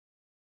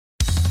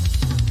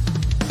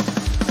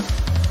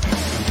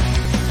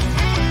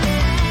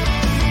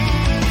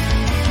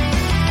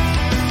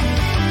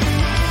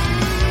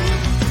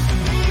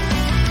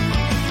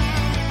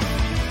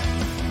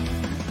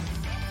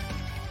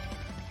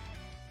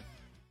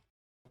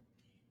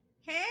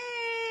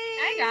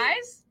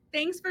guys.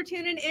 Thanks for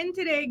tuning in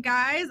today,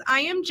 guys. I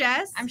am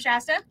Jess. I'm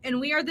Shasta.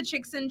 And we are the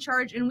Chicks in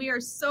Charge, and we are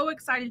so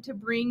excited to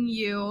bring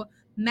you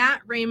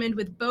Matt Raymond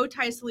with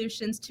Bowtie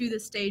Solutions to the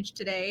stage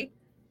today.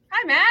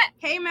 Hi, Matt.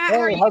 Hey, Matt. Hey,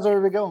 how are you? how's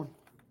everybody going?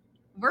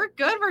 We're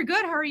good.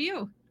 How are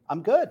you?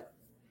 I'm good.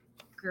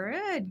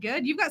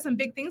 Good. You've got some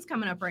big things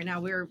coming up right now.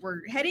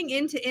 We're heading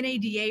into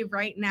NADA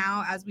right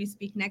now as we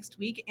speak next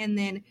week. And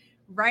then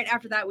right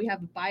after that, we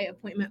have by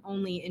appointment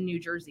only in New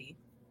Jersey.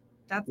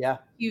 That's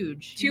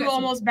huge. Two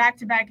almost back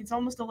to back. It's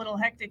almost a little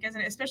hectic, isn't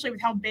it? Especially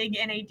with how big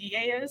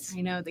NADA is.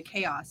 I know, the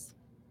chaos.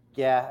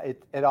 Yeah,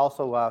 it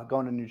also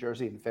going to New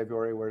Jersey in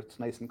February where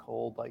it's nice and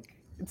cold. Like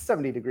it's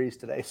 70 degrees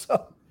today.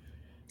 So.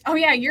 Oh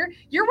yeah, you're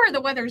where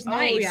the weather's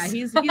nice. Oh yeah,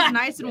 he's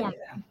nice and warm.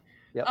 Yeah.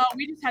 Yep. Oh,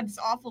 we just had this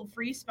awful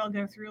freeze spell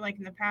go through like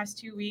in the past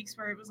 2 weeks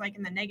where it was like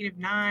in the -9,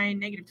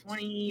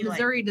 -20.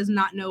 Missouri does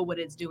not know what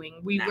it's doing.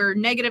 We were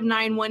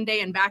 -9 one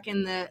day and back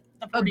in the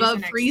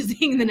above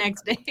freezing the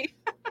next day.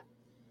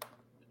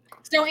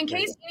 So in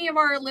case any of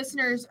our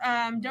listeners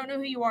don't know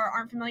who you are,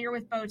 aren't familiar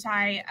with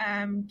Bowtie,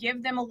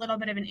 give them a little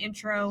bit of an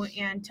intro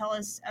and tell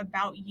us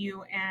about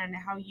you and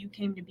how you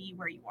came to be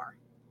where you are.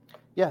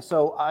 Yeah,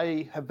 so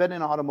I have been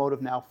in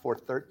automotive now for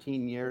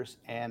 13 years,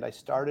 and I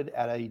started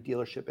at a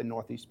dealership in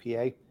Northeast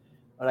PA,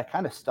 but I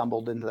kind of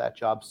stumbled into that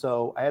job.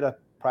 So I had a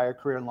prior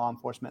career in law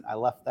enforcement. I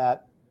left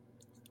that.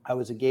 I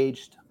was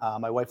engaged.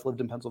 My wife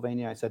lived in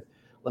Pennsylvania. I said,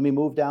 let me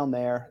move down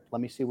there.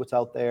 Let me see what's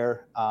out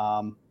there.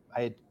 I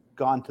had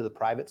gone to the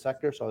private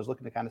sector, so I was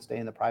looking to kind of stay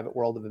in the private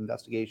world of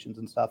investigations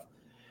and stuff.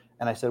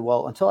 And I said,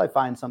 well, until I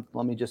find something,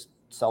 let me just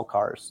sell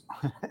cars.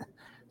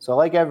 So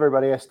like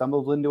everybody, I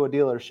stumbled into a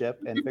dealership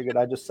and figured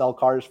I'd just sell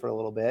cars for a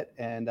little bit.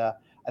 And I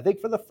think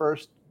for the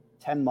first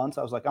 10 months,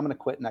 I was like, I'm going to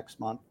quit next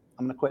month.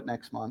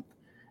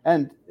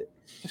 And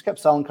just kept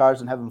selling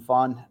cars and having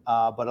fun.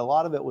 But a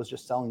lot of it was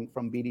just selling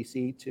from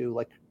BDC to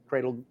like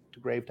cradle to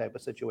grave type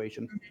of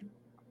situation. Mm-hmm.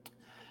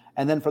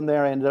 And then from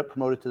there, I ended up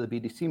promoted to the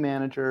BDC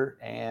manager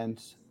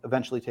and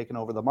eventually taken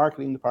over the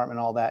marketing department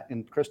and all that.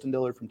 And Kristen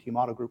Dillard from Team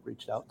Auto Group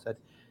reached out and said,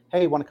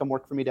 hey, you want to come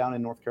work for me down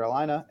in North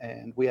Carolina?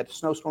 And we had a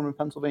snowstorm in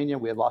Pennsylvania.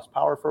 We had lost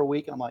power for a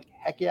week. And I'm like,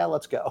 heck yeah,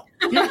 let's go.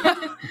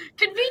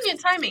 Convenient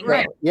timing,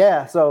 right?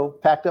 Yeah. So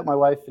packed up my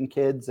wife and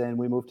kids and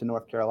we moved to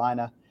North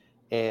Carolina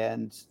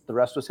and the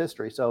rest was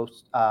history. So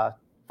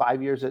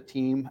 5 years at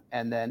Team,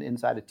 and then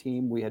inside a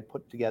Team, we had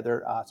put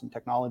together some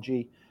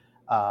technology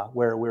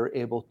where we were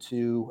able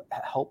to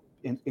help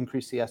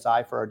increase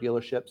CSI for our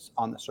dealerships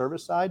on the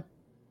service side.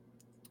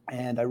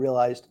 And I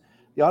realized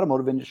the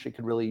automotive industry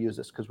could really use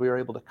this because we were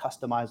able to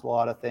customize a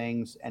lot of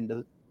things and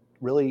to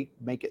really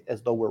make it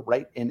as though we're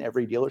right in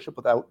every dealership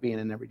without being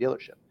in every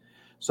dealership.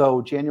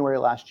 So January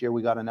last year,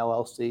 we got an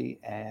LLC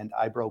and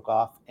I broke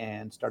off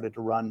and started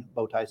to run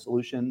Bowtie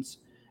Solutions.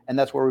 And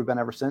that's where we've been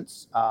ever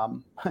since. I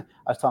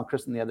was telling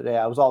Kristen the other day,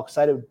 I was all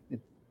excited.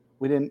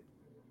 We didn't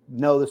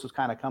know this was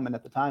kind of coming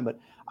at the time, but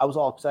I was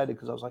all excited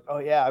because I was like, oh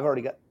yeah, I've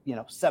already got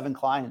 7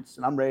 clients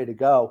and I'm ready to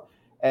go.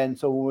 And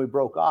so when we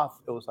broke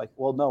off, it was like,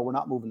 well, no, we're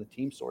not moving the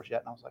Team stores yet.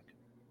 And I was like,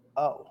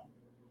 oh,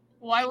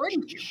 why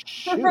wouldn't you?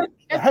 Shoot.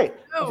 Right.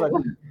 I was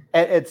like,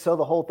 and so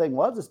the whole thing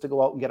is to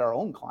go out and get our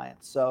own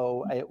clients.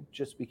 So it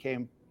just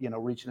became,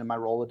 reaching in my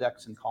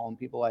Rolodex and calling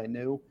people I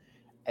knew.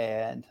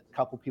 And a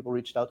couple people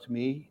reached out to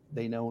me.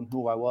 They know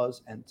who I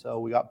was. And so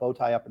we got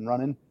Bowtie up and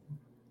running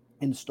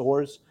in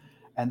stores.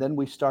 And then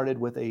we started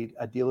with a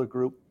dealer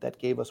group that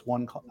gave us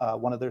one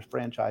of their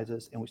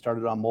franchises. And we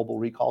started on mobile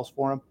recalls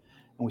for them.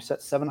 And we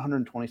set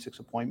 726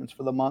 appointments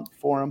for the month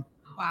for them.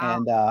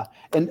 Wow.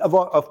 And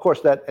of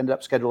course, that ended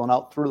up scheduling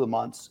out through the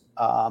months.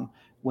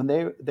 When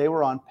they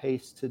were on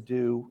pace to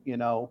do,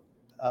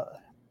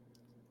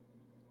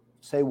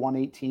 say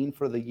 118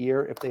 for the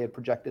year if they had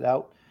projected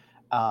out.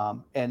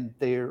 And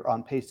they're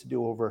on pace to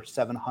do over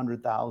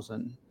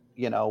 700,000,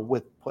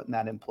 with putting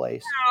that in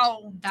place.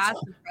 Wow, that's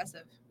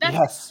impressive.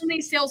 That's the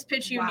only sales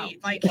pitch you need.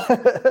 Like,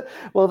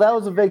 well, that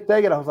was a big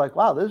thing. And I was like,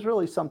 wow, there's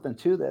really something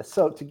to this.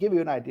 So to give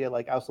you an idea,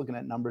 like I was looking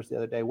at numbers the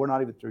other day, we're not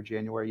even through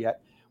January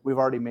yet. We've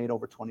already made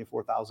over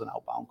 24,000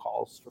 outbound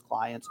calls for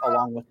clients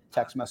along with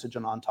text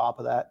messaging on top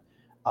of that.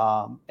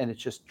 And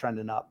it's just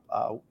trending up.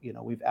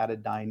 We've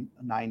added nine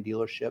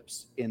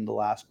dealerships in the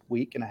last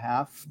week and a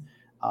half.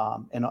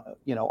 And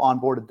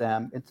onboarded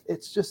them.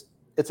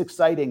 It's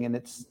exciting and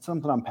it's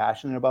something I'm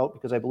passionate about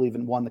because I believe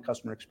in the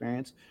customer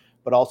experience,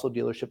 but also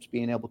dealerships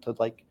being able to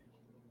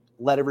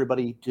let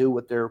everybody do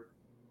what they're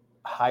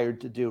hired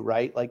to do,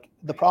 right? Like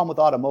the problem with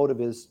automotive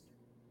is,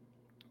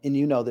 and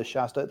this,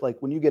 Shasta, like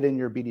when you get in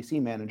your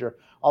BDC manager,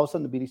 all of a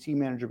sudden the BDC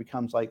manager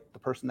becomes like the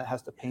person that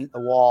has to paint the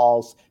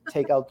walls,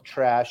 take out the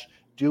trash,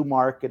 do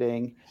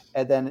marketing,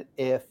 and then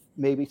if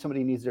maybe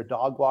somebody needs their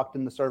dog walked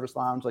in the service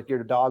lounge, like you're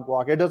the dog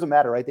walker. It doesn't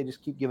matter, right? They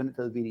just keep giving it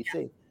to the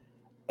BDC.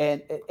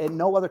 And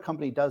no other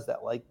company does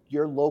that. Like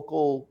your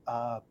local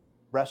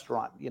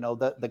restaurant,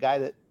 the guy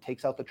that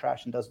takes out the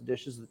trash and does the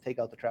dishes, the take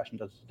out the trash and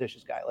does the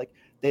dishes guy. Like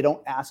they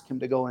don't ask him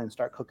to go in and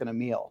start cooking a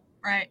meal.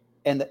 Right.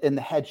 and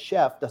the head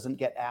chef doesn't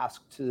get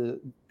asked to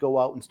go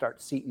out and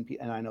start seating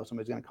people. And I know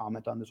somebody's going to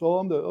comment on this. Well,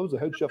 I was the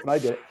head chef and I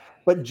did it.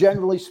 But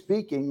generally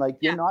speaking, like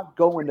you're not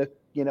going to,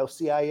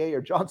 CIA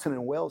or Johnson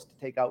and Wales to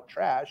take out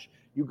trash.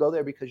 You go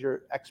there because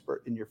you're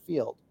expert in your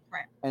field.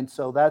 Right. And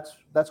so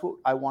that's what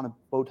I want a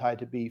Bowtie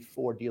to be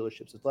for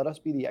dealerships, is let us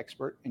be the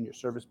expert in your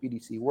service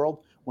BDC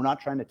world. We're not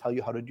trying to tell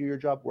you how to do your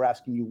job. We're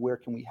asking you, where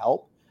can we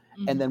help?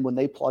 And then when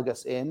they plug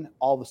us in,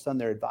 all of a sudden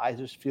their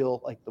advisors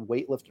feel like the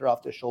weight lifted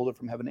off their shoulder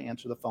from having to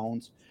answer the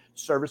phones.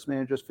 Service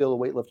managers feel the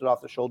weight lifted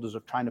off their shoulders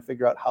of trying to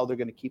figure out how they're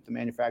going to keep the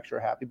manufacturer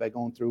happy by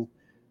going through,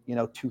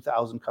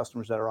 2,000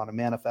 customers that are on a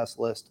manifest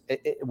list.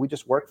 We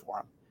just work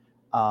for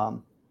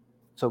them.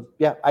 So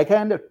yeah, I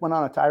kind of went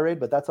on a tirade,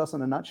 but that's us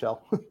in a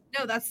nutshell.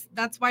 No,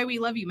 that's why we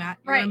love you, Matt.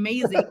 You're Right.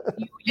 amazing.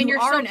 You you're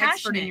are so an expert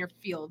passionate in your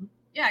field.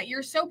 Yeah,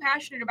 you're so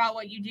passionate about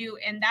what you do,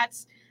 and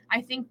that's, I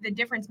think, the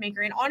difference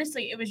maker. And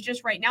honestly, it was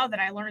just right now that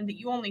I learned that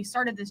you only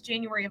started this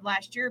January of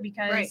last year,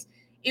 because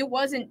it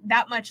wasn't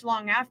that much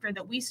long after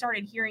that we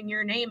started hearing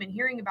your name and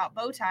hearing about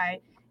Bowtie,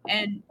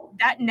 and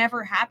that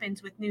never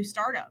happens with new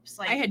startups.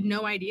 Like, I had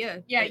no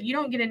idea. Yeah, you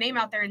don't get a name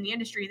out there in the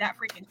industry that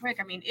freaking quick.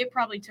 I mean, it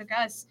probably took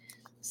us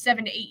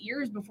 7 to 8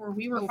 years before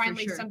we were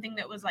finally something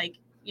that was like,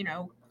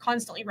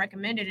 constantly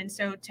recommended. And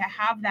so to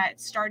have that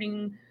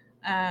starting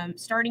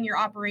your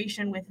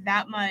operation with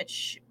that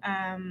much,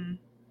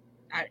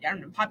 I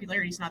don't know,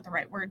 popularity is not the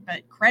right word,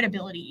 but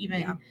credibility,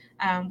 even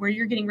where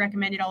you're getting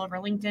recommended all over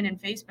LinkedIn and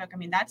Facebook. I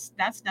mean, that's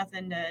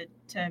nothing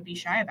to be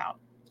shy about.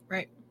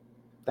 Right.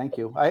 Thank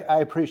you. I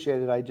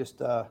appreciate it. I just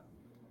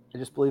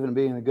believe in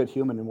being a good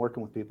human and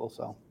working with people.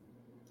 So.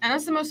 And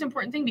that's the most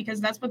important thing,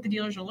 because that's what the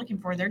dealers are looking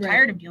for. They're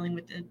tired of dealing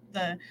with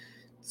the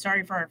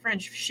sorry for our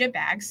French,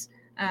 shitbags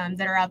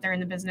that are out there in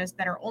the business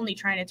that are only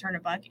trying to turn a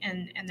buck.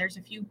 And there's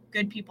a few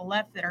good people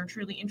left that are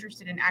truly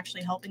interested in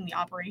actually helping the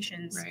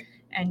operations. Right.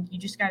 And you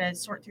just got to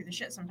sort through the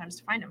shit sometimes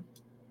to find them.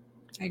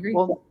 I agree.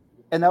 Well,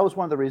 and that was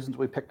one of the reasons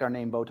we picked our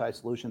name, Bowtie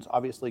Solutions.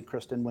 Obviously,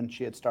 Kristen, when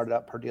she had started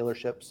up her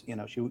dealerships,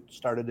 she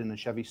started in a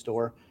Chevy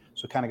store.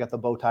 So kind of got the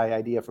Bowtie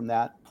idea from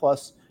that.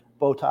 Plus,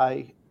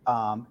 Bowtie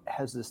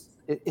has this,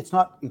 it's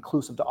not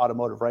inclusive to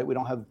automotive, right? We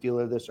don't have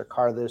dealer this or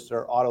car this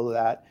or auto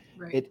that.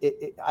 Right.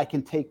 I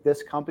can take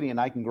this company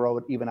and I can grow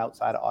it even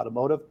outside of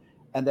automotive.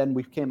 And then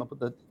we came up with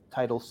the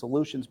title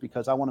Solutions,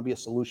 because I want to be a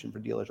solution for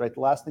dealers, right? The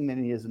last thing they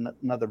need is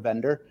another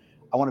vendor.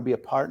 I want to be a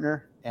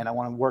partner, and I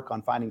want to work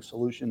on finding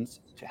solutions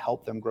to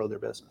help them grow their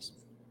business.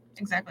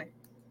 Exactly.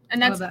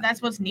 And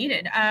that's what's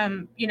needed.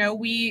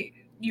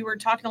 You were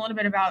talking a little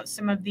bit about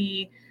some of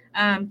the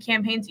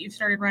campaigns that you've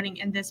started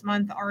running, and this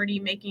month already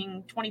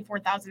making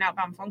 24,000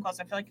 outbound phone calls.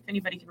 I feel like if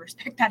anybody could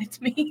respect that, it's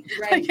me.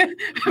 Right. Like,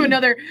 I have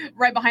another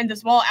right behind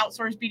this wall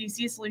outsourced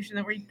BDC solution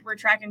that we're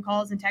tracking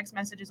calls and text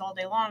messages all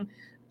day long.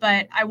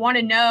 But I want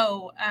to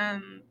know,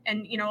 and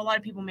a lot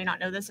of people may not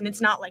know this, and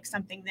it's not like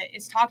something that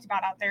is talked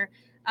about out there.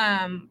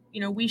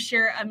 We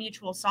share a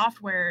mutual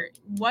software.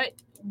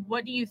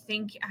 What do you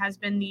think has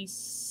been the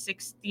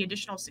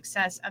additional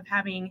success of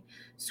having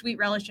Sweet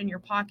Relish in your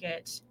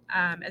pocket,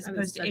 as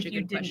opposed to if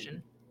you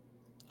didn't?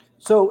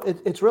 So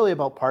it's really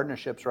about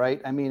partnerships, right?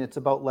 I mean, it's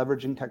about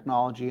leveraging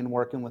technology and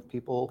working with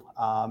people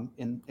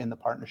in the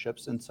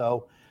partnerships. And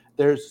so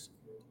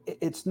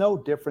it's no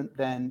different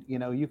than,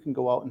 you can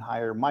go out and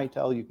hire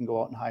Mitel, you can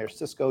go out and hire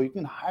Cisco, you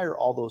can hire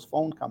all those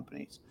phone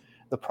companies.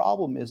 The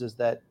problem is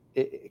that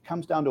it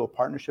comes down to a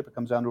partnership, it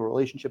comes down to a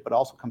relationship, but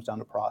also comes down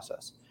to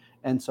process.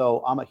 And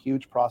so I'm a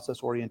huge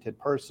process-oriented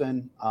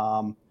person.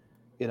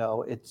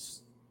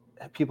 It's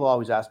people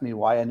always ask me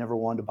why I never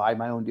wanted to buy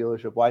my own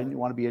dealership. Why didn't you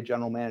want to be a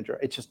general manager?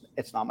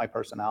 It's not my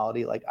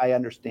personality. Like, I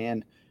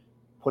understand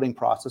putting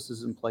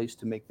processes in place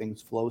to make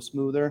things flow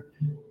smoother.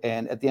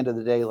 And at the end of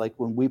the day, like,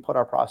 when we put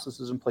our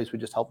processes in place, we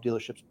just help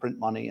dealerships print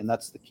money. And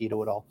that's the key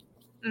to it all.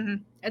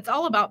 Mm-hmm. It's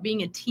all about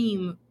being a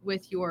team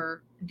with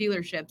your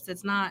dealerships.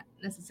 It's not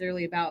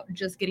necessarily about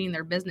just getting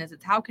their business.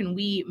 It's how can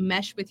we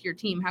mesh with your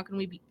team? How can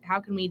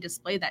we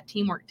display that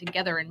teamwork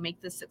together and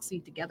make this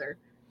succeed together?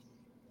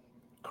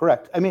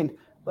 Correct. I mean,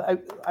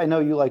 I know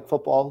you like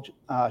football,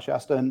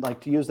 Shasta, and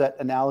like to use that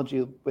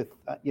analogy with,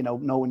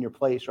 knowing your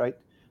place, right?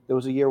 There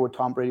was a year where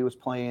Tom Brady was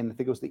playing, I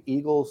think it was the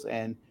Eagles,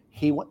 and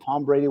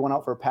Tom Brady went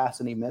out for a pass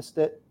and he missed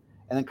it.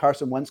 And then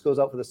Carson Wentz goes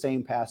out for the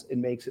same pass and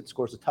makes it,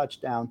 scores a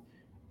touchdown.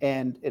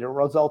 And it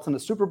results in a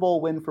Super Bowl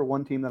win for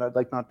one team that I'd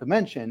like not to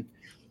mention.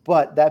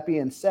 But that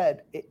being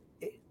said,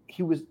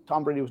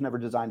 Tom Brady was never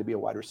designed to be a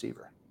wide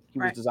receiver. He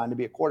was designed to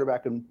be a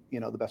quarterback, and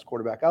the best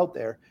quarterback out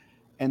there.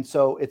 And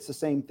so it's the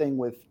same thing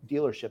with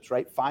dealerships,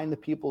 right? Find the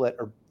people that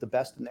are the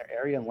best in their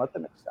area and let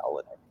them excel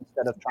in it,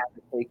 instead of trying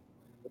to take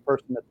the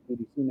person that's the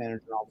BDC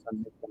manager and all of a sudden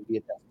make them be a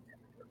desk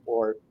manager,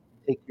 or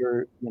take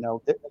your,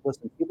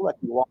 listen, people that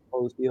can walk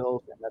those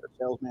deals and that are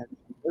sales managers.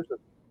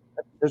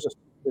 There's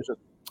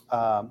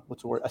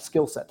a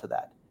skill set to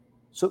that.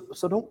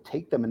 So don't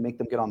take them and make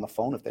them get on the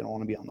phone if they don't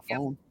want to be on the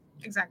phone.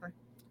 Exactly.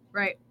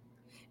 Right.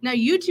 Now,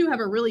 you two have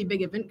a really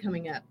big event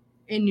coming up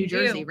in New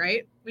Jersey,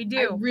 right? We I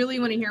do. really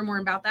want to hear more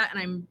about that, and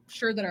I'm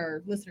sure that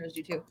our listeners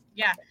do too.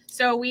 Yeah.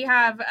 So we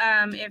have,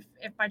 if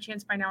by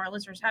chance by now our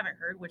listeners haven't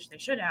heard, which they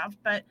should have,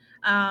 but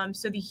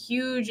so the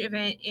huge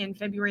event in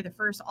February the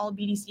 1st, all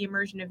BDC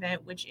immersion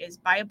event, which is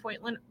by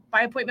appointment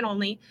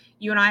only.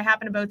 You and I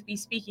happen to both be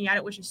speaking at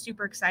it, which is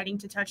super exciting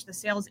to touch the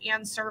sales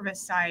and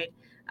service side.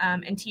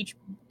 And teach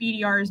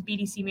BDRs,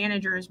 BDC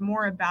managers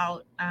more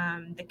about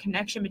the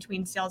connection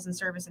between sales and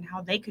service and how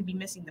they could be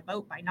missing the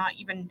boat by not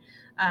even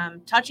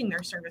touching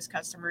their service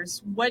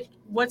customers.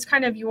 What's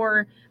kind of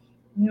your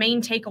main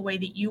takeaway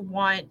that you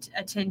want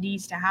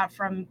attendees to have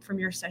from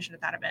your session at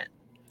that event?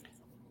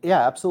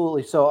 Yeah,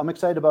 absolutely. So I'm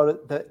excited about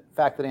it, the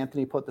fact that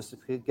Anthony put this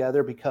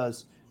together,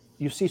 because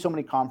you see so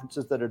many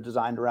conferences that are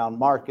designed around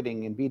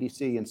marketing and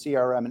BDC and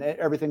CRM and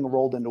everything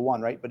rolled into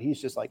one, right? But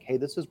he's just like, hey,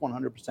 this is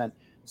 100%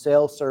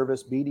 sales,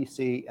 service,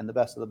 BDC, and the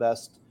best of the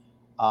best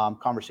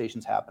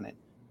conversations happening.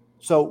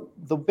 So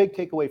the big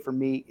takeaway for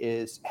me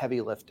is heavy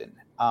lifting.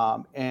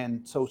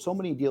 And so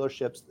many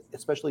dealerships,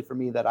 especially for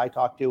me that I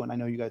talk to, and I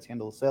know you guys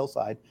handle the sales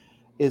side,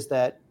 is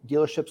that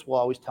dealerships will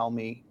always tell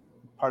me,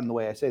 pardon the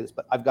way I say this,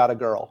 but I've got a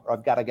girl or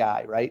I've got a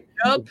guy, right?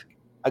 Nope.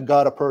 I've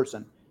got a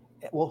person.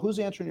 Well, who's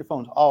answering your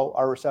phones? Oh,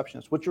 our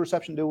receptionist. What's your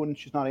reception do when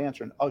she's not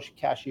answering? Oh, she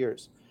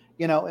cashiers.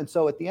 And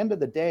so at the end of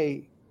the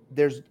day,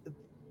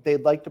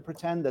 they'd like to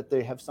pretend that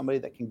they have somebody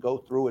that can go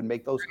through and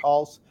make those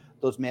calls,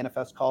 those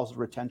manifest calls,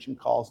 retention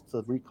calls,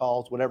 the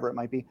recalls, whatever it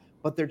might be,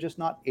 but they're just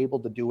not able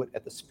to do it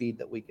at the speed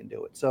that we can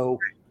do it. So,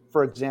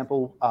 for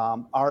example,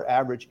 our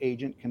average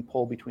agent can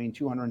pull between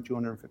 200 and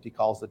 250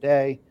 calls a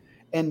day.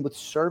 And with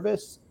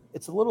service,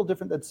 it's a little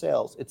different than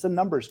sales. It's a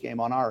numbers game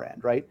on our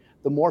end, right?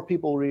 The more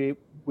people we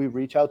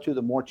reach out to,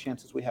 the more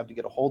chances we have to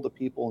get a hold of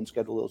people and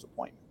schedule those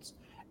appointments.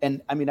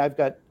 And I mean, I've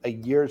got a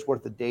year's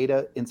worth of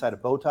data inside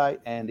of Bowtie,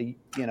 and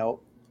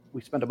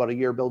we spent about a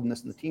year building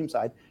this in the team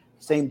side,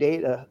 same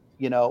data,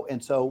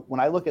 and so when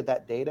I look at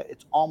that data,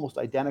 it's almost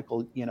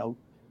identical,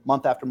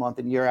 month after month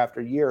and year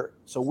after year.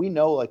 So we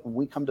know, like, when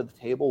we come to the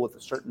table with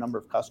a certain number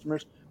of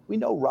customers, we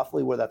know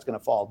roughly where that's going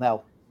to fall.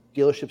 Now,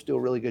 dealerships do a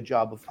really good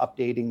job of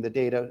updating the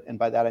data. And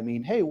by that, I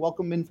mean, hey,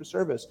 welcome in for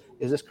service.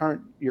 Is this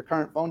your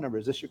current phone number?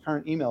 Is this your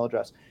current email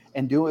address?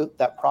 And do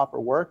that proper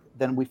work,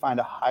 then we find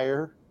a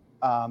higher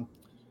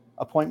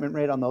appointment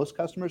rate on those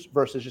customers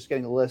versus just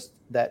getting a list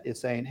that is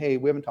saying, hey,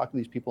 we haven't talked to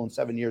these people in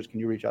 7 years. Can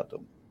you reach out to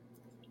them?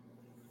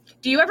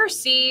 Do you ever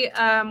see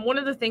one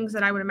of the things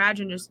that I would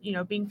imagine, just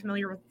being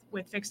familiar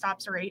with fixed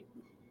ops rate?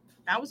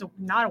 That was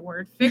not a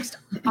word. Fixed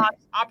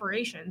ops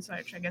operations,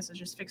 which I guess is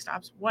just fixed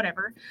ops,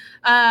 whatever.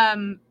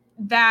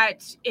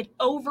 That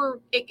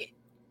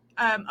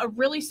a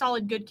really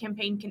solid, good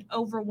campaign can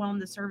overwhelm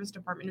the service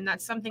department. And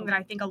that's something that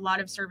I think a lot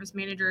of service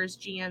managers,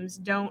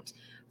 GMs don't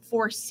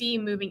foresee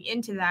moving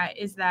into that,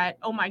 is that,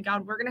 oh my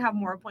God, we're going to have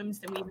more appointments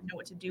than we even know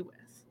what to do with.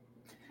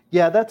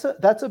 Yeah, that's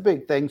a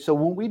big thing. So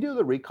when we do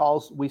the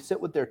recalls, we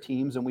sit with their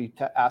teams and we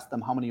ask them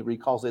how many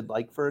recalls they'd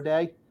like for a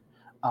day.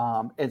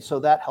 And so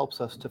that helps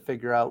us to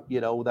figure out,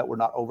 that we're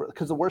not over,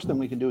 because the worst thing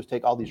we can do is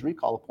take all these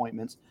recall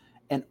appointments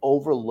and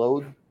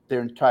overload their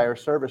entire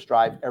service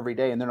drive every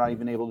day, and they're not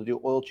even able to do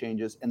oil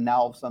changes. And now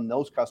all of a sudden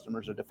those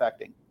customers are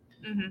defecting.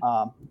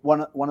 Mm-hmm.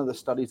 One of the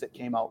studies that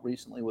came out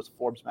recently was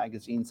Forbes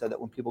magazine said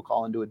that when people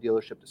call into a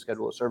dealership to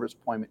schedule a service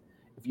appointment,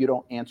 if you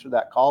don't answer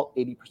that call,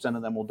 80%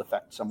 of them will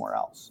defect somewhere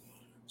else.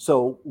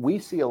 So we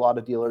see a lot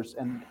of dealers,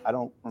 and I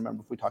don't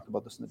remember if we talked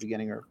about this in the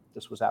beginning or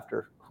this was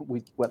after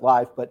we went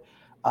live, but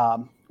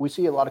we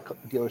see a lot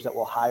of dealers that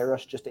will hire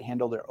us just to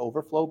handle their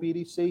overflow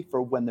BDC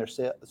for when their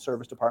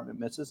service department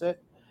misses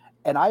it.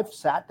 And I've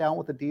sat down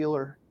with a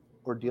dealer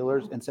or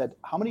dealers and said,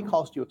 how many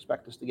calls do you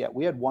expect us to get?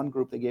 We had one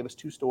group, they gave us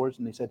 2 stores,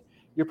 and they said,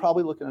 you're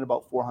probably looking at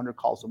about 400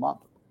 calls a month.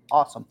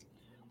 Awesome.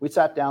 We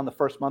sat down the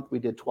first month, we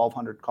did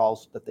 1,200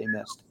 calls that they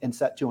missed and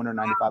set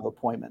 295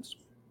 appointments.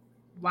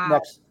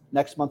 Wow.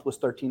 Next month was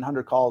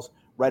 1,300 calls,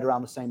 right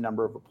around the same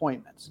number of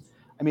appointments.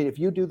 I mean, if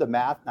you do the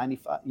math,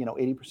 80%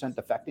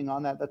 defecting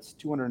on that, that's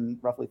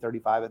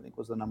 235, I think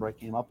was the number I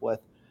came up with,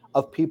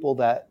 of people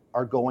that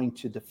are going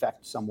to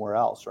defect somewhere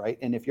else, right?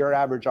 And if your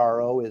average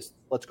RO is,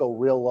 let's go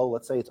real low,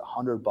 let's say it's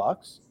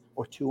 $100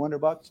 or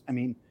 $200, I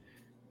mean,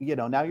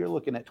 now you're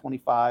looking at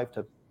 $25,000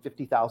 to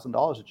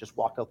 $50,000 that just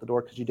walked out the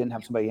door because you didn't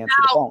have somebody answer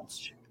the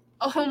phones.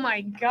 Oh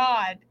my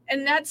God.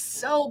 And that's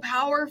so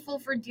powerful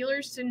for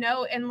dealers to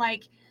know. And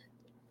like,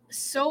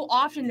 so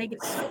often they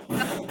get so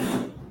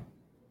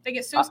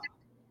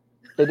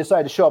they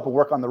decide to show up and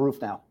work on the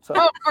roof now. So.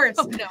 Oh, of course,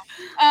 no.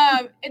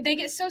 They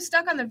get so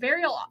stuck on the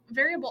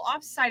variable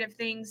ops side of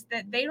things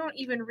that they don't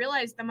even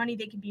realize the money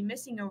they could be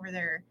missing over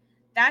there.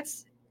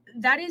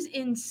 That is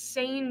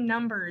insane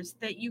numbers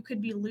that you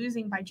could be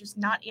losing by just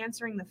not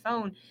answering the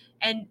phone.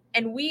 And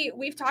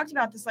we've talked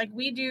about this. Like,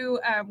 we do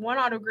one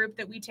auto group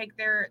that we take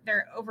their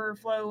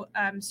overflow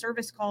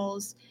service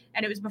calls,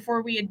 and it was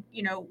before we'd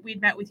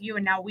met with you,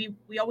 and now we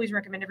always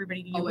recommend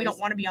everybody to you. Always. We don't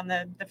want to be on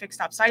the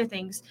fixed op side of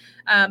things,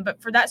 but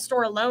for that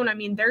store alone, I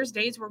mean, there's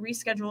days where we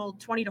schedule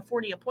 20 to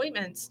 40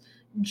 appointments,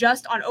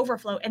 just on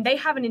overflow, and they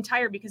have an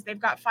entire, because they've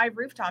got 5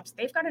 rooftops,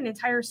 they've got an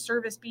entire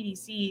service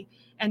BDC,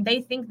 and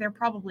they think they're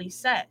probably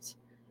set.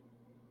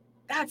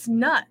 That's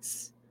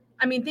nuts.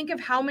 I mean, think of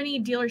how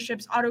many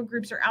dealerships, auto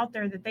groups are out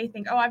there that they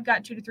think, oh, I've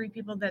got 2 to 3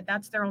 people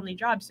that's their only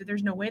job, so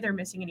there's no way they're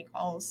missing any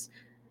calls.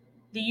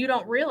 That you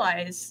don't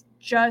realize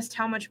just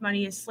how much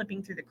money is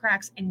slipping through the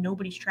cracks and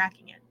nobody's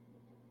tracking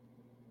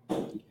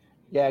it.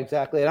 Yeah,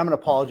 exactly. And I'm going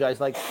to apologize.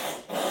 Like,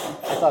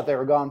 I thought they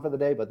were gone for the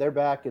day, but they're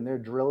back and they're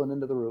drilling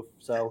into the roof.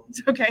 So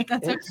it's okay.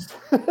 That's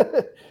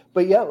okay.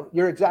 But yeah,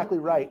 you're exactly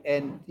right.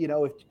 And, you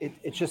know,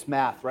 it's just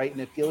math, right?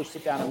 And if dealers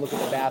sit down and look at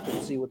the math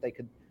and see what they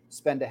could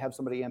spend to have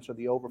somebody answer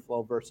the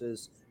overflow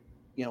versus,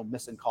 you know,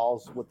 missing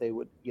calls, what they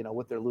would, you know,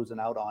 what they're losing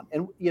out on.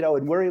 And, you know,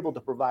 and we're able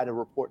to provide a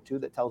report too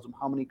that tells them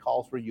how many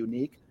calls were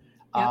unique.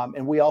 Yep.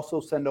 And we also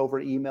send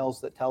over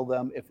emails that tell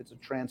them if it's a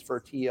transfer,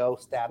 TO,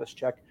 status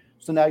check.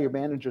 So now your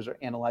managers are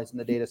analyzing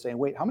the data saying,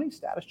 wait, how many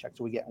status checks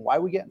are we getting? Why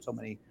are we getting so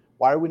many?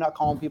 Why are we not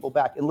calling people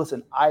back? And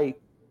listen, I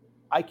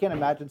can't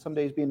imagine some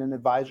days being an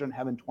advisor and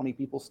having 20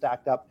 people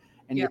stacked up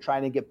and Yep. you're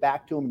trying to get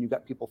back to them and you've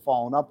got people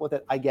following up with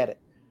it. I get it.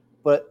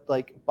 But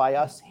like by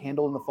us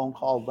handling the phone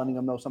call, letting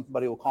them know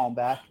somebody will call them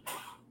back,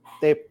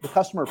 the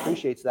customer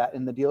appreciates that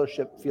and the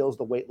dealership feels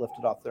the weight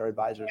lifted off their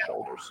advisor's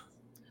shoulders.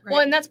 Right.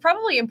 Well, and that's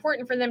probably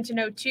important for them to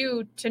know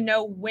too, to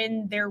know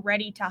when they're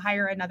ready to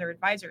hire another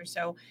advisor.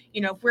 So, you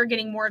know, if we're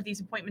getting more of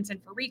these appointments in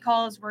for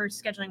recalls, we're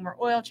scheduling more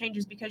oil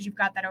changes because you've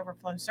got that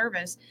overflow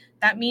service.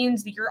 That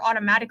means that you're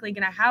automatically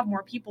going to have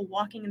more people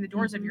walking in the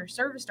doors of your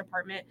service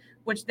department,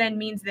 which then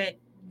means that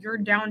you're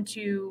down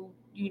to,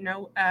 you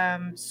know,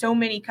 so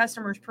many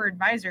customers per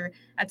advisor.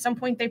 At some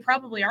point, they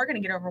probably are going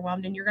to get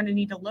overwhelmed and you're going to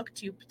need to look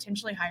to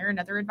potentially hire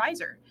another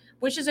advisor,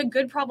 which is a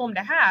good problem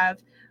to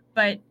have.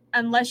 But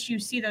unless you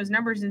see those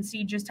numbers and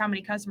see just how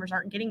many customers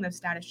aren't getting those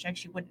status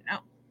checks, you wouldn't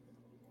know.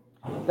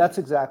 That's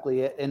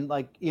exactly it. And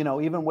like, you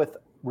know, even with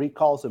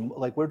recalls and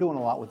like we're doing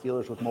a lot with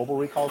dealers with mobile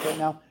recalls right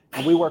now,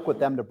 and we work with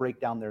them to break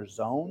down their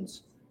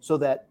zones so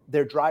that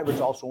their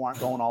drivers also aren't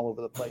going all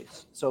over the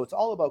place. So it's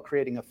all about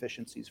creating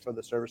efficiencies for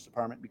the service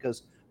department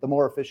because the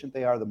more efficient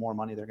they are, the more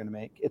money they're going to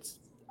make.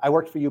 I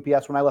worked for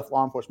UPS. When I left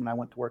law enforcement, I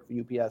went to work for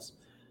UPS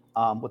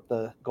with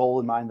the goal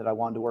in mind that I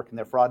wanted to work in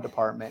their fraud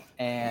department.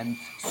 And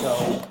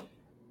so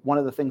one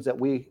of the things that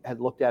we had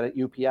looked at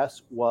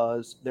UPS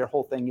was their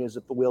whole thing is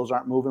if the wheels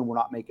aren't moving, we're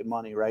not making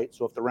money, right?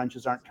 So if the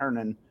wrenches aren't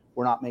turning,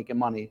 we're not making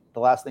money. The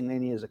last thing they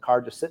need is a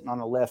car just sitting on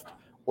a lift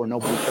or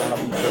nobody showing up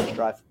in the search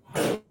drive.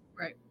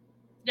 Right.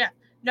 Yeah.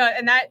 No,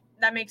 and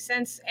that makes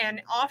sense.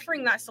 And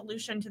offering that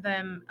solution to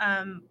them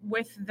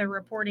with the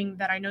reporting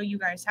that I know you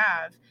guys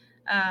have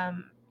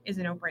is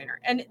a no-brainer.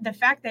 And the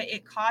fact that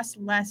it costs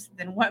less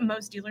than what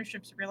most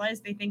dealerships realize,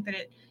 they think that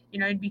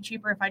it'd be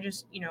cheaper if I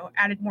just,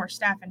 added more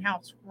staff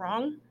in-house.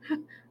 Wrong.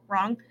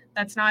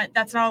 That's not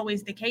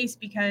always the case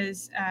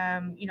because,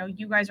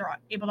 you guys are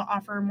able to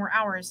offer more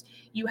hours.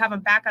 You have a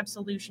backup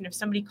solution if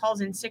somebody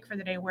calls in sick for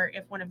the day, where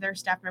if one of their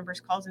staff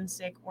members calls in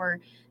sick or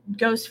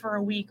goes for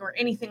a week or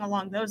anything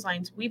along those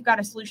lines, we've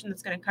got a solution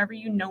that's going to cover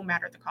you no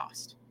matter the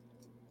cost.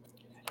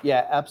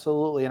 Yeah,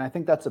 absolutely. And I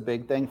think that's a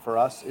big thing for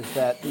us is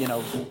that,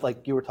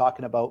 like you were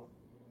talking about,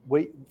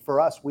 for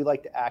us, we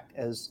like to act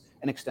as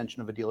an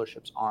extension of a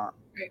dealership's arm.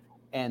 Right.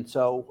 And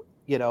so,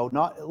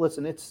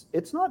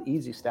 it's not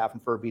easy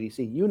staffing for a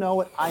BDC. You know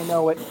it, I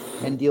know it,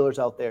 and dealers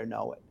out there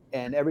know it.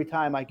 And every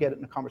time I get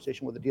in a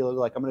conversation with a dealer, they're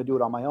like, I'm going to do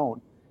it on my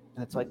own.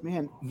 And it's like,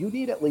 man, you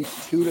need at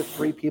least 2 to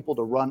 3 people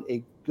to run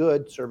a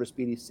good service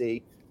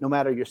BDC, no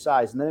matter your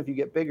size. And then if you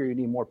get bigger, you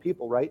need more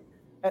people, right?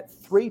 At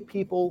 3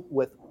 people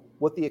with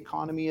what the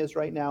economy is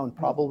right now, and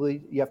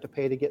probably you have to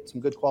pay to get some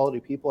good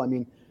quality people. I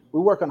mean, we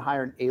work on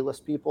hiring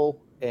A-list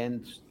people,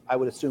 and I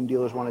would assume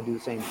dealers want to do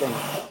the same thing.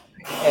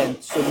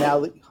 And so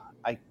now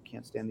I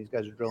can't stand these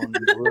guys are drilling into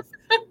the roof.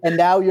 And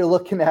now you're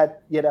looking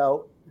at,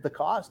 the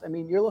cost. I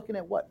mean, you're looking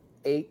at what,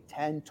 $8,000,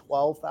 $10,000,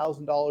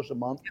 $12,000 a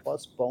month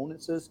plus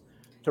bonuses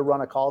to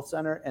run a call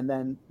center, and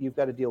then you've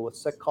got to deal with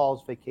sick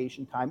calls,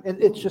 vacation time, and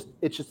it's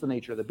just the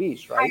nature of the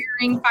beast, right?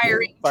 Firing,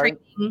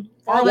 training,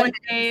 401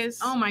 days.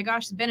 Oh my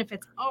gosh, the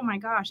benefits. Oh my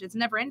gosh, it's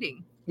never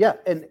ending. Yeah,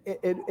 and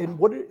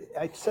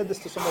I said this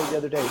to somebody the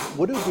other day.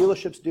 What do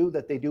dealerships do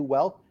that they do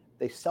well?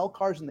 They sell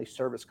cars and they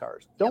service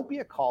cars. Don't be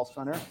a call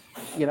center.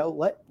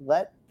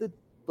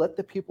 Let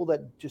the people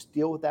that just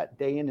deal with that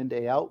day in and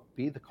day out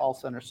be the call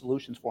center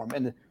solutions for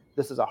them. And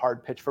this is a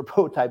hard pitch for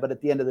Bowtie, but at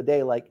the end of the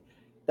day, like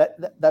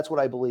that's what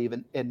I believe.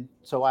 And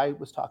so I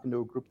was talking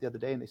to a group the other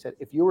day, and they said,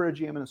 if you were a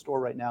GM in a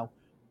store right now,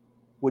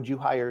 would you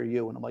hire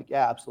you? And I'm like,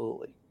 yeah,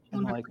 absolutely.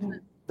 And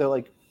they're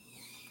like,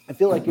 I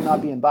feel like you're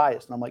not being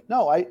biased. And I'm like,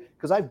 no,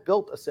 because I've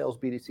built a sales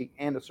BDC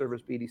and a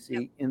service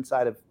BDC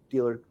inside of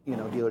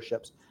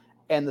dealerships.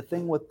 And the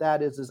thing with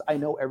that is I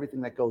know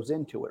everything that goes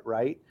into it,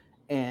 right?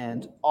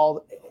 And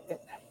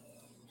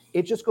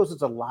it just goes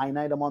as a line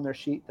item on their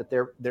sheet that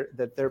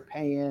they're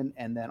paying,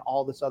 and then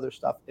all this other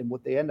stuff. And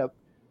what they end up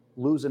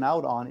losing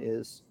out on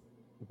is,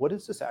 what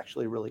is this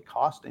actually really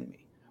costing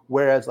me?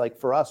 Whereas like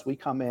for us, we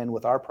come in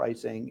with our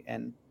pricing,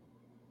 and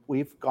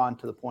we've gone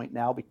to the point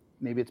now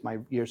maybe it's my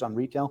years on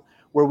retail,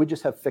 where we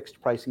just have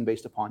fixed pricing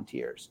based upon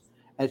tiers.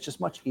 And it's just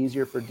much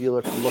easier for a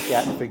dealer to look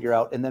at and figure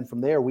out. And then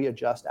from there, we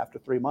adjust after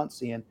 3 months,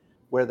 seeing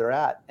where they're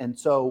at. And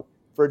so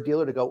for a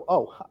dealer to go,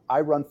 oh,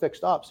 I run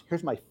fixed ops.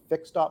 Here's my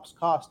fixed ops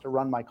cost to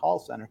run my call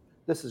center.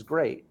 This is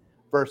great.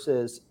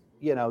 Versus,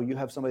 you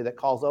have somebody that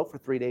calls out for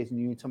 3 days and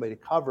you need somebody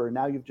to cover. And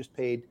now you've just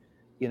paid,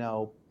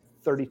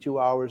 32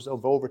 hours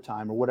of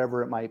overtime or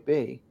whatever it might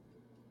be.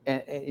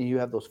 And you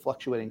have those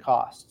fluctuating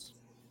costs.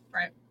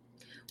 Right.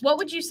 What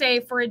would you say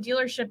for a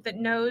dealership that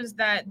knows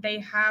that they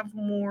have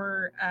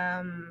more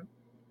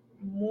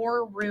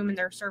room in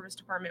their service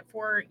department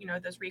for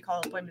those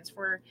recall appointments,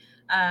 for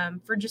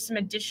just some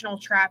additional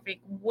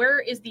traffic? Where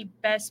is the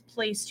best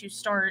place to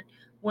start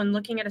when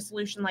looking at a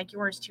solution like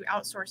yours to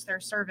outsource their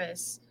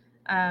service,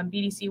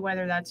 BDC,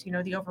 whether that's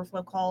the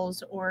overflow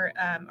calls or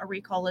a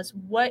recall list?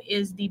 What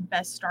is the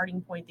best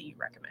starting point that you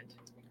recommend?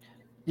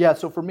 Yeah,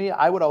 so for me,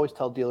 I would always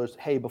tell dealers,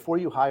 hey, before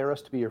you hire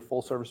us to be your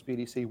full service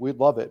BDC, we'd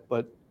love it,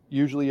 but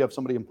usually you have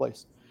somebody in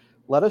place.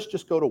 Let us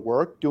just go to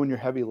work doing your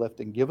heavy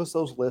lifting. Give us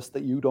those lists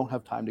that you don't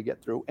have time to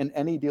get through. And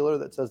any dealer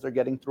that says they're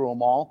getting through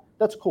them all,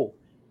 that's cool.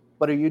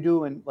 But are you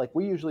doing, like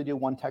we usually do,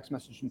 1 text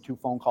message and 2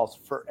 phone calls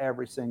for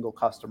every single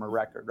customer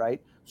record,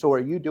 right? So are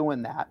you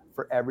doing that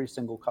for every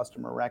single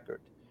customer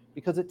record?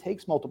 Because it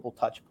takes multiple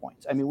touch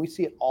points. I mean, we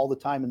see it all the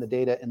time in the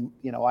data. And,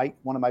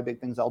 one of my big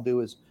things I'll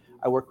do is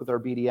I work with our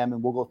BDM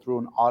and we'll go through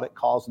and audit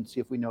calls and see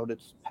if we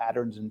notice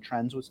patterns and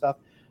trends with stuff.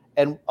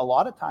 And a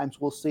lot of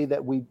times we'll see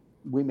that we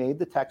made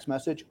the text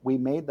message, we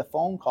made the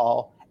phone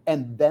call,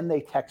 and then they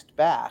text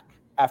back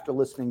after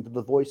listening to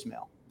the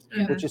voicemail,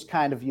 which is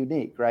kind of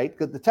unique, right?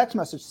 Because the text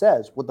message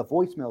says what the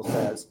voicemail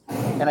says,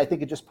 and I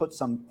think it just puts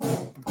some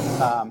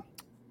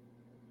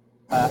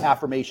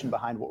affirmation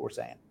behind what we're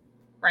saying.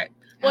 Right.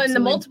 Well, and the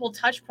multiple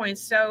touch points.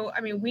 So,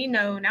 I mean, we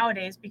know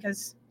nowadays,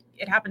 because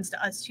it happens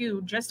to us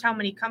too, just how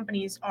many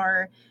companies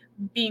are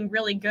being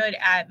really good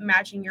at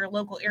matching your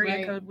local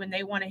area code when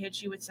they want to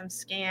hit you with some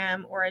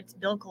scam, or it's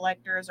bill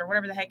collectors or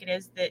whatever the heck it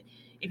is, that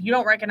if you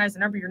don't recognize the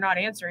number, you're not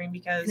answering,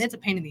 because it's a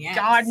pain in the ass.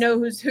 God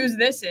knows whose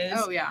this is.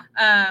 Oh yeah.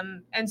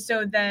 And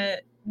so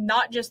that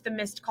not just the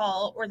missed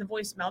call or the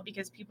voicemail,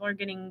 because people are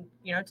getting,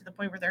 to the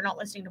point where they're not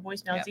listening to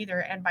voicemails either.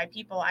 And by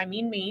people, I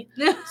mean me.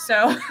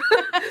 So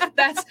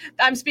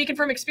I'm speaking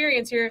from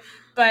experience here.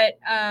 But,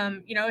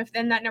 if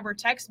then that number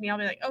texts me, I'll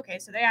be like, okay,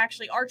 so they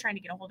actually are trying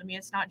to get a hold of me.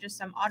 It's not just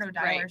some auto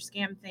dialer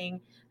scam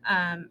thing.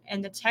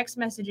 And the text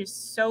message is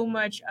so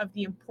much of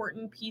the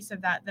important piece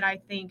of that I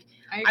think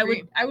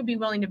I would be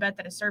willing to bet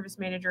that a service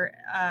manager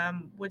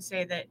would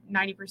say that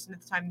 90%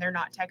 of the time they're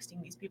not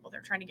texting these people.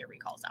 They're trying to get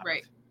recalls out.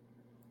 Right.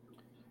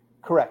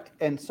 Correct.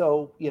 And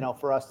so,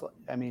 for us,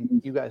 I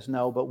mean, you guys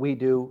know, but we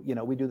do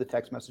the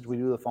text message, we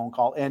do the phone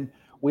call, and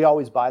we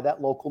always buy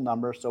that local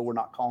number. So we're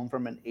not calling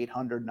from an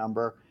 800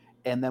 number.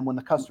 And then when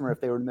the customer, if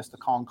they were to miss the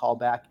call and call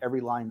back, every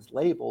line's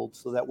labeled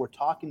so that we're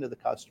talking to the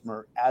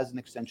customer as an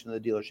extension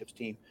of the dealership's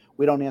team.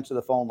 We don't answer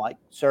the phone like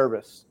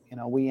service.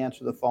 We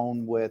answer the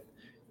phone with,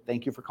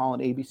 thank you for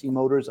calling ABC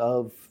Motors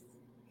of,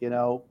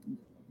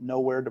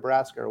 nowhere,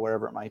 Nebraska, or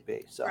wherever it might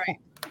be. So. Right.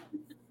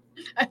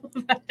 I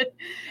love that.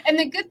 And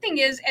the good thing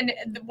is, and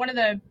one of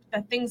the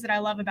things that I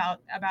love about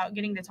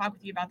getting to talk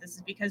with you about this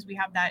is because we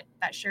have that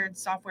shared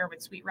software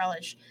with Sweet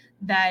Relish,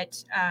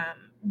 that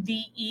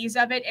the ease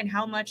of it and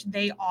how much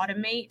they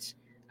automate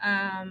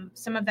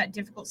some of that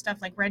difficult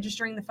stuff, like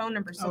registering the phone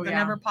number so they'll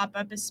never pop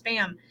up as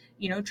spam,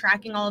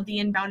 tracking all of the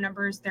inbound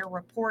numbers. Their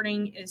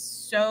reporting is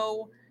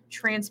so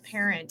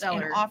transparent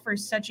and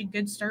offers such a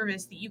good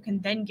service that you can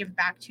then give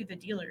back to the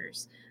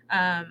dealers.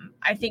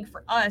 I think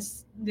for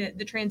us,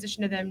 the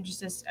transition to them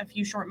just a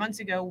few short months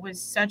ago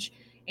was such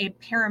a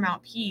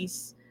paramount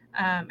piece.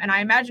 And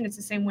I imagine it's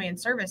the same way in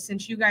service,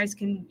 since you guys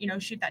can,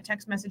 shoot that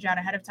text message out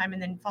ahead of time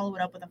and then follow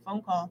it up with a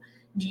phone call.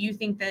 Do you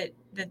think that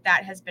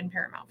has been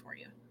paramount for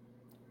you?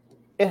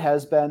 It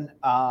has been.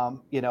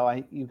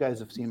 You guys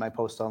have seen my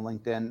posts on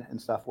LinkedIn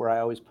and stuff where I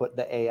always put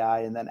the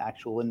AI and then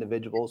actual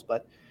individuals.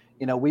 But,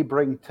 we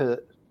bring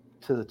to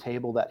the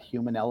table that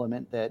human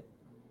element that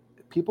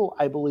people,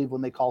 I believe,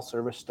 when they call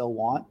service still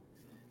want.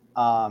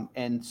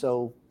 And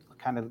so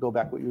kind of go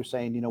back to what you were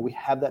saying, we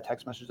have that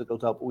text message that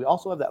goes out, but we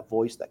also have that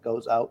voice that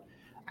goes out.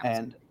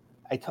 Absolutely.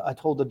 And I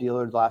told the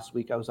dealer last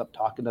week, I was up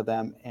talking to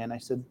them, and I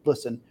said,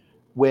 listen,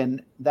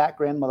 when that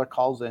grandmother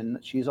calls in,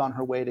 she's on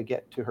her way to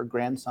get to her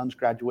grandson's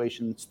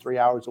graduation, it's 3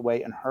 hours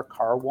away, and her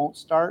car won't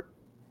start.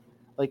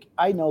 Like,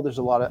 I know there's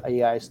a lot of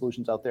AI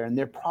solutions out there, and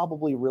they're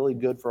probably really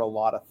good for a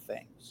lot of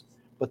things.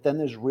 But then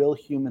there's real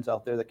humans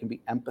out there that can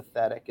be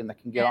empathetic and that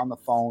can get on the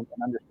phone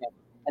and understand.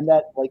 And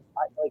that, like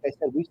I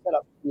said, we set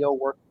up PO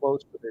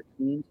workflows for their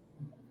teams.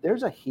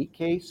 There's a heat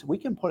case. We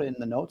can put it in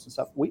the notes and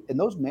stuff. And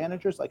those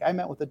managers, like I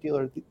met with a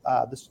dealer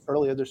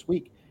earlier this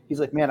week. He's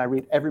like, man, I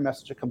read every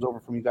message that comes over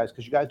from you guys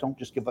because you guys don't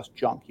just give us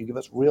junk. You give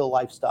us real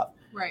life stuff.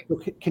 Right. So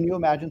can you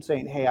imagine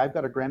saying, hey, I've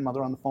got a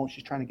grandmother on the phone.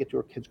 She's trying to get to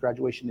her kid's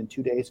graduation in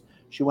 2 days.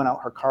 She went out.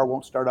 Her car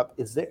won't start up.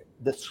 Is there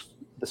the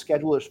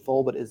schedule is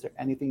full, but is there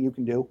anything you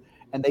can do?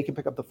 and they can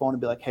pick up the phone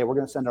and be like, hey, we're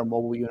going to send our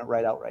mobile unit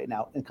right out right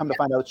now. And come to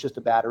find out it's just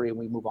a battery and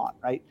we move on,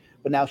 right?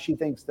 But now she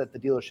thinks that the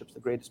dealership's the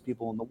greatest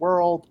people in the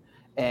world,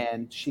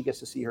 and she gets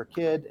to see her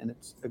kid, and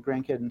it's a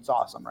grandkid, and it's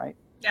awesome, right?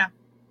 Yeah.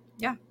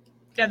 Yeah.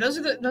 Yeah, those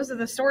are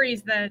the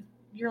stories that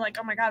you're like,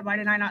 oh my God, why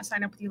did I not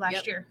sign up with you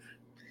last year?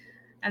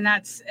 And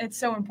it's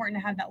so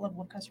important to have that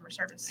level of customer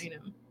service. I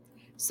know.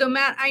 So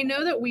Matt, I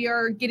know that we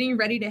are getting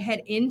ready to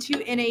head into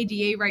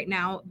NADA right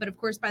now, but of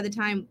course, by the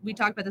time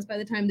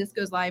this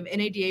goes live,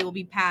 NADA will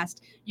be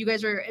passed. You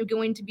guys are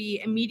going to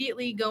be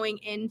immediately going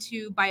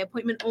into by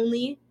appointment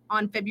only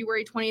on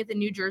February 20th in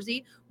New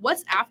Jersey.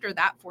 What's after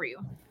that for you?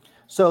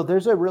 So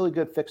there's a really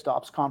good fixed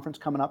ops conference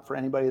coming up for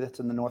anybody that's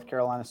in the North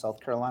Carolina,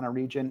 South Carolina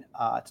region.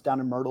 It's down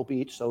in Myrtle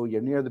Beach, so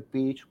you're near the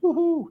beach.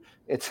 Woohoo!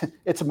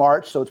 It's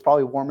March, so it's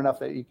probably warm enough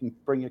that you can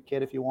bring your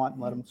kid if you want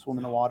and let them swim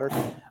in the water.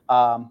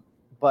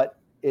 But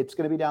it's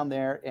going to be down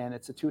there, and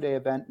it's a 2-day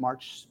event,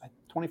 March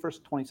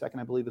 21st, 22nd,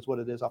 I believe is what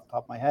it is off the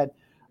top of my head.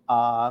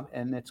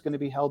 And it's going to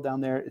be held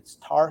down there. It's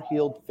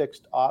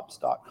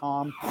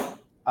tarheeledfixedops.com.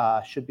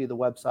 Should be the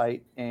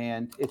website,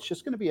 and it's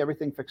just going to be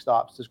everything fixed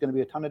ops. There's going to be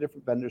a ton of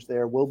different vendors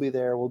there. We'll be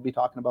there. We'll be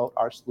talking about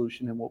our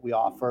solution and what we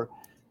offer.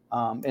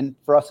 And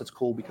for us, it's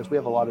cool because we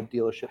have a lot of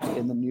dealerships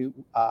in the new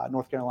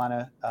North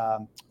Carolina,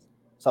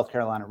 South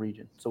Carolina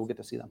region, so we'll get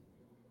to see them.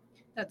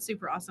 That's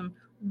super awesome.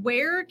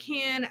 Where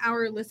can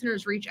our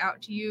listeners reach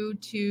out to you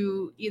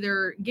to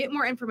either get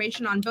more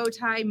information on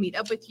Bowtie, meet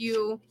up with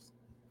you?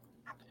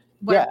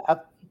 Yeah,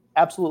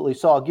 absolutely.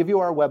 So I'll give you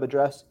our web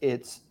address.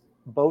 It's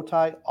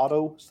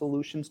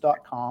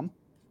bowtieautosolutions.com,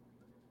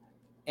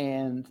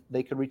 and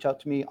they could reach out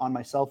to me on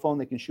my cell phone.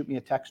 They can shoot me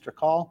a text or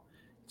call.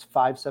 It's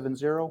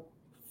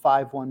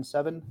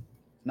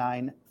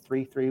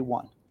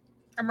 570-517-9331.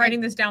 I'm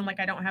writing this down like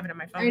I don't have it on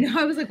my phone. I know.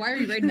 I was like, why are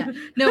you writing that?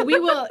 No, we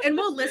will, and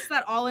we'll list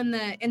that all in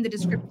the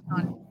description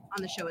on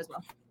the show as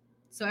well,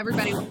 so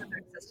everybody will have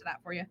access to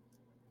that for you.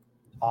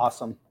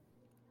 Awesome.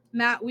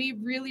 Matt, we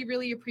really,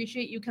 really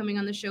appreciate you coming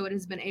on the show. It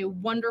has been a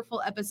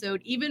wonderful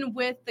episode, even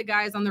with the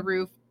guys on the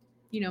roof,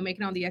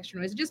 making all the extra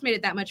noise. It just made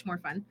it that much more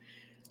fun.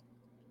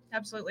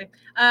 Absolutely.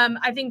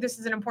 I think this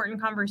is an important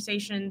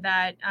conversation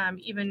that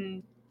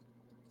even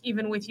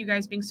with you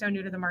guys being so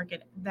new to the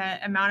market,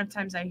 the amount of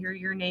times I hear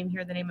your name,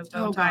 hear the name of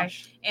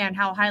Bowtie, and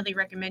how highly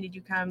recommended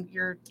you come,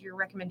 your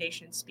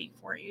recommendations speak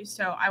for you.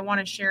 So I want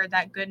to share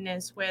that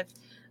goodness with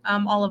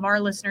all of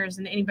our listeners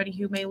and anybody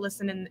who may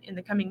listen in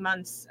the coming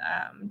months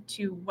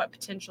to what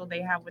potential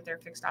they have with their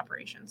fixed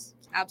operations.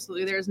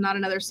 Absolutely. There's not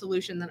another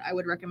solution that I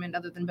would recommend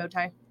other than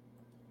Bowtie.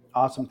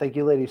 Awesome. Thank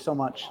you, ladies, so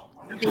much.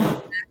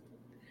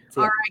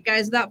 All right,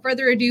 guys, without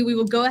further ado, we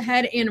will go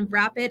ahead and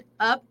wrap it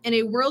up. In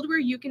a world where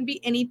you can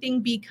be anything,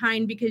 be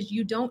kind, because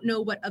you don't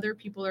know what other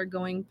people are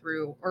going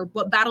through or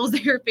what battles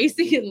they are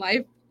facing in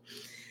life.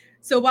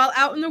 So while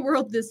out in the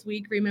world this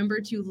week, remember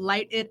to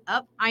light it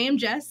up. I am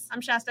Jess. I'm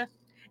Shasta.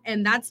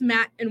 And that's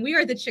Matt. And we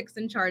are the Chicks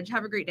in Charge.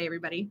 Have a great day,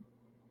 everybody.